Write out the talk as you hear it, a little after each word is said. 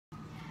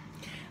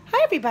Hi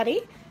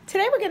everybody!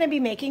 Today we're going to be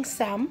making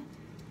some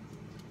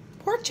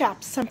pork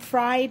chops, some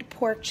fried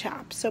pork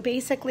chops. So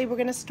basically we're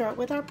going to start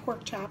with our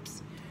pork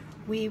chops.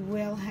 We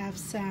will have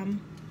some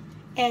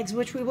eggs,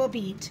 which we will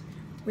beat.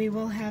 We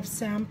will have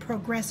some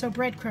Progresso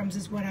breadcrumbs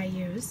is what I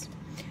use.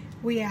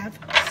 We have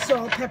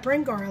salt, pepper,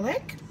 and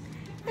garlic.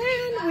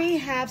 And we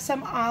have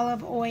some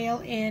olive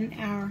oil in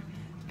our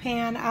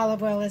pan.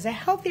 Olive oil is a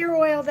healthier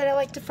oil that I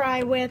like to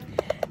fry with.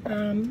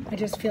 I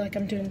just feel like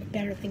I'm doing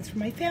better things for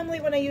my family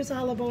when I use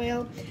olive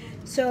oil.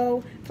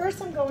 So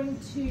first I'm going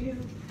to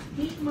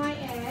beat my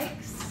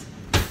eggs.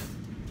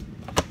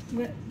 I'm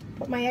going to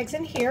put my eggs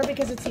in here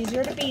because it's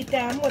easier to beat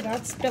them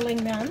without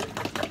spilling them.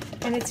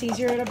 And it's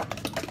easier to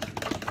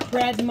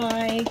bread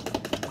my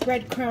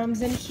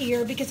breadcrumbs in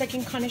here because I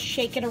can kind of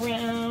shake it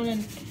around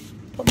and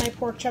put my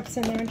pork chops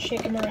in there and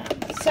shake them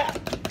around. So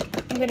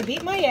I'm going to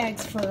beat my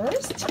eggs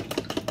first.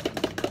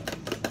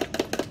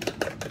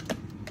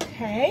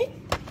 Okay.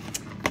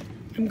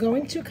 I'm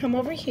going to come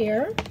over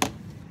here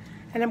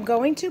and I'm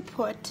going to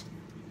put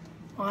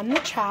on the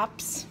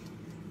chops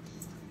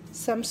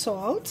some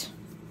salt,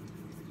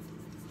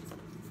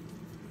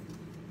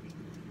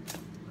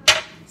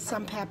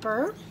 some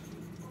pepper,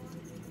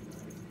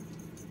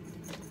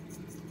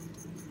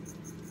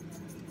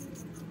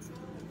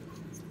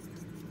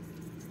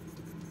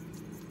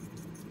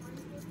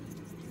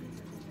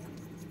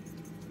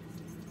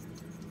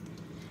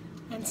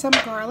 and some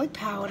garlic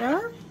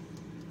powder.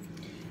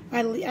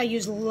 I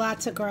use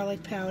lots of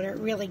garlic powder. It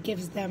really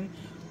gives them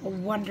a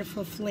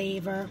wonderful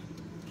flavor.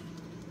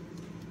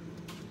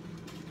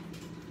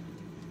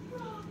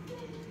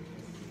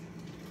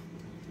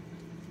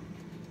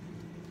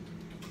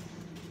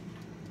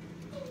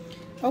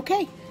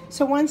 Okay,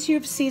 so once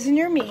you've seasoned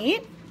your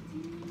meat,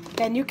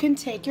 then you can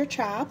take your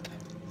chop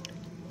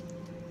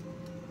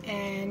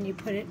and you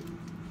put it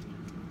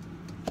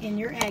in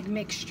your egg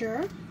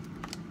mixture.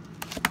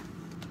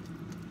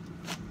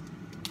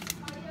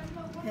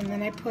 And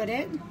then I put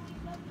it,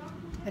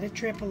 let it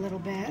drip a little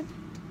bit,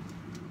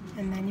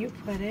 and then you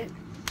put it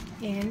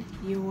in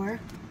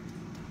your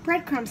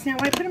breadcrumbs. Now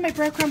when I put in my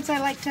breadcrumbs,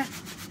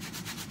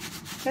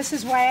 this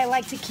is why I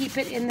like to keep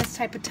it in this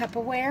type of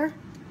Tupperware,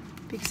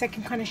 because I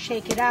can kind of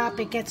shake it up.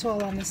 It gets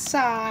all on the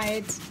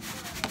sides.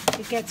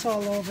 It gets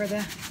all over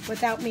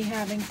without me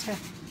having to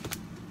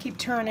keep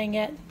turning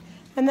it.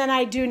 And then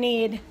I do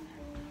need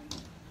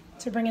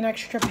to bring an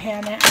extra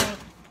pan out,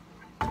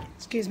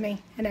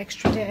 an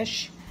extra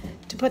dish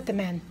to put them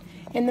in.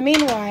 In the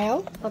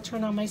meanwhile, I'll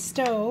turn on my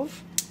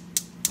stove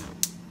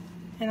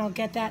and I'll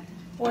get that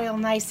oil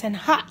nice and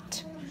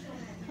hot.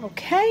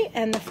 Okay,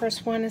 and the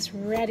first one is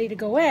ready to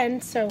go in,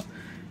 so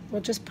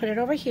we'll just put it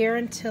over here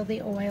until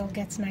the oil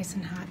gets nice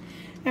and hot.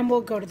 And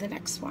we'll go to the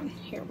next one.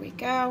 Here we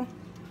go.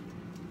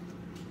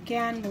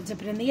 Again, we'll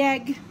dip it in the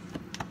egg.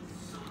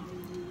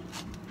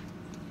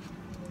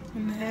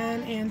 And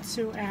then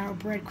into our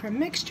breadcrumb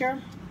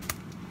mixture.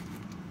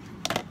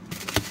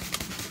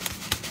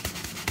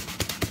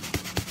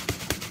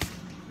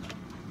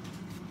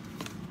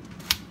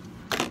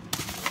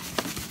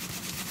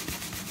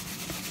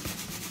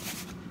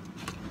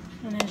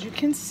 And as you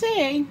can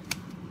see,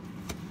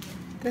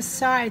 the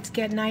sides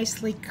get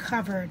nicely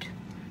covered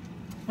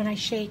when I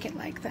shake it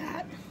like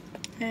that.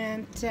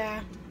 And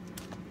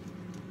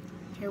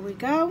here we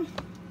go.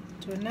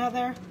 Do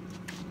another.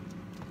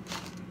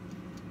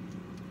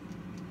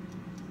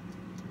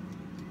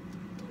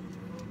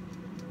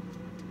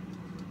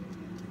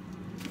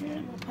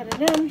 And we'll put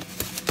it in.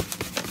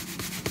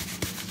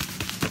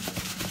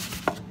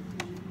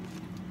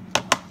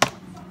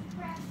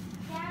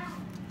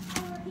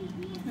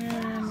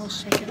 And we'll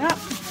shake it up.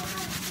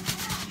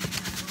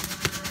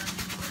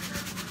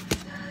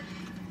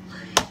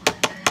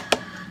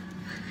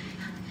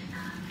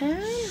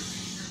 And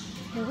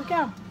here we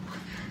go.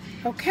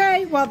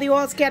 Okay, while the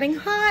oil's getting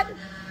hot,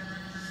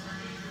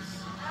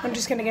 I'm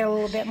just going to get a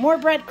little bit more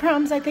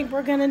breadcrumbs. I think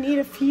we're going to need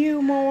a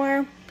few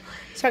more.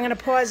 So I'm going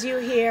to pause you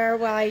here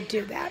while I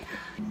do that.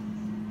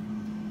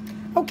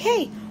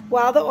 Okay,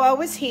 while the oil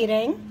was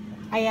heating,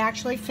 I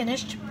actually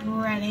finished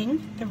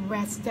breading the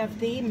rest of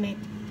the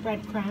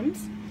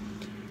breadcrumbs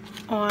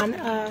on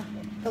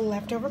the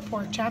leftover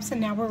pork chops, and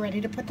now we're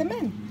ready to put them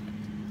in.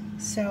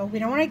 So we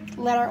don't want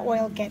to let our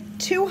oil get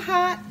too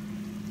hot,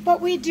 but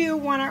we do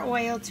want our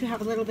oil to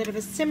have a little bit of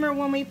a simmer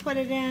when we put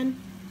it in.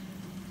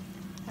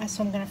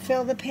 So I'm going to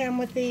fill the pan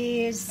with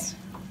these.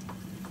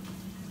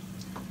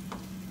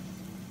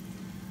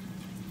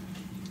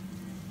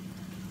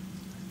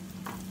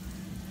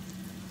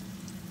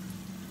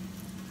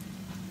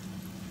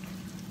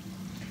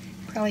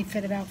 Probably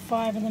fit about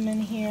 5 of them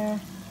in here.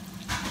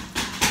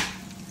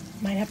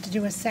 Might have to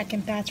do a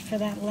second batch for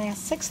that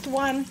last 6th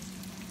one.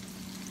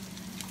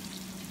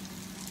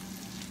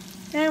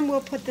 And we'll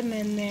put them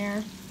in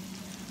there.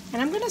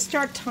 And I'm going to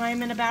start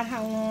timing about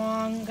how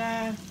long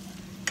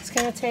it's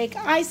going to take.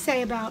 I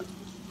say about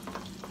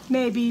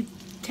maybe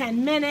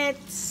 10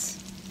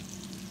 minutes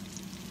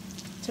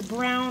to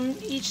brown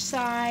each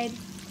side.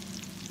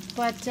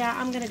 But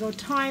I'm going to go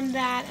time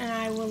that, and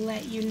I will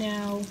let you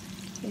know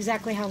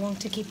exactly how long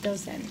to keep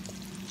those in.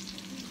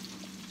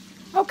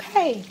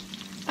 Okay,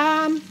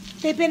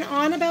 they've been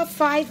on about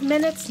 5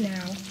 minutes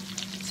now,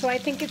 so I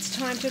think it's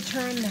time to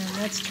turn them.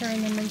 Let's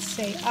turn them and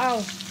see.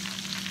 Oh,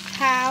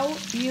 how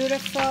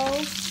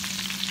beautiful,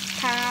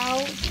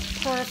 how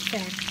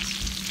perfect.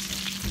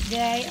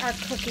 They are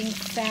cooking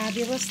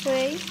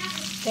fabulously.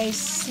 They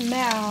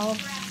smell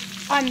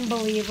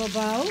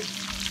unbelievable.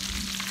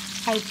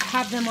 I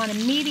have them on a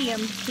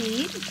medium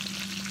heat.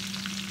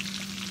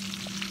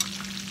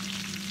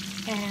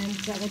 And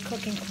they're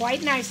cooking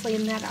quite nicely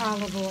in that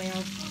olive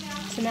oil.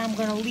 So now I'm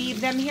going to leave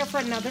them here for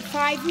another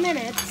 5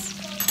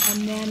 minutes,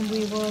 and then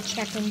we will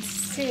check and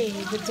see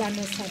the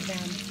doneness of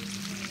them.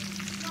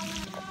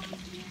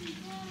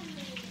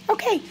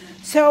 Okay,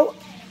 so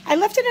I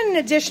left it an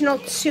additional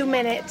 2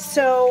 minutes.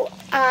 So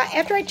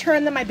after I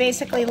turned them, I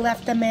basically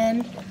left them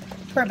in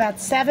for about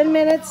 7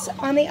 minutes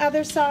on the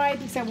other side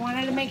because I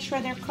wanted to make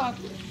sure they're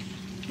cooked.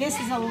 This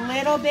is a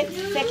little bit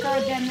thicker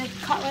than the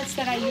cutlets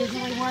that I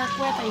usually work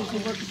with. I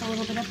usually work with a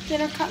little bit of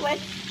thinner cutlet,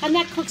 and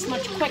that cooks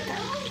much quicker.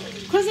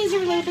 Because these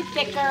are a little bit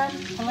thicker,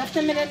 I left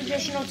them in an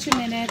additional 2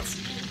 minutes.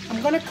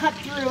 I'm going to cut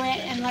through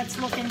it, and let's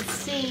look and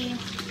see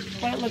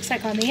what it looks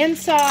like on the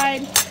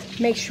inside.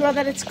 Make sure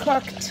that it's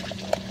cooked,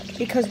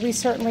 because we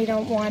certainly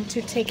don't want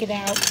to take it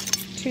out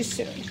too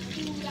soon.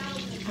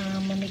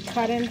 Let me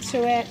cut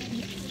into it.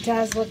 It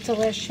does look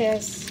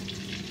delicious.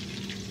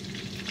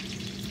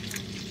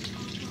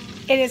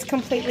 It is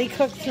completely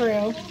cooked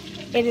through.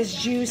 It is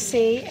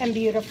juicy and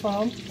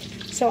beautiful.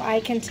 So I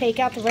can take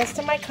out the rest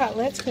of my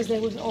cutlets because they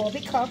would all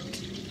be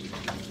cooked.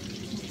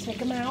 Take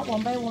them out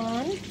one by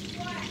one.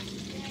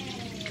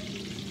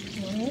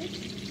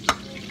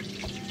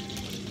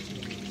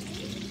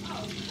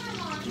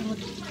 They look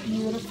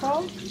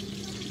beautiful.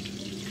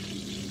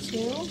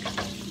 2,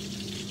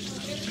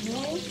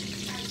 3,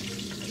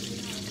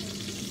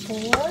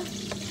 4.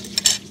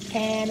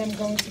 And I'm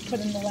going to put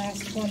in the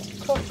last one to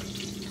cook.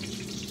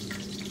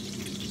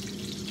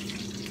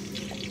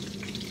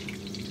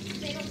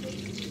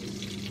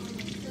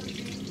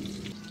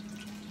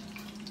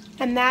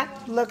 And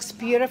that looks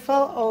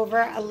beautiful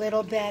over a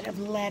little bit of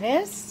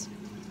lettuce,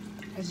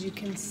 as you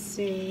can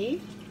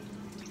see.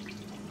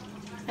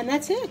 And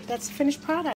that's it. That's the finished product.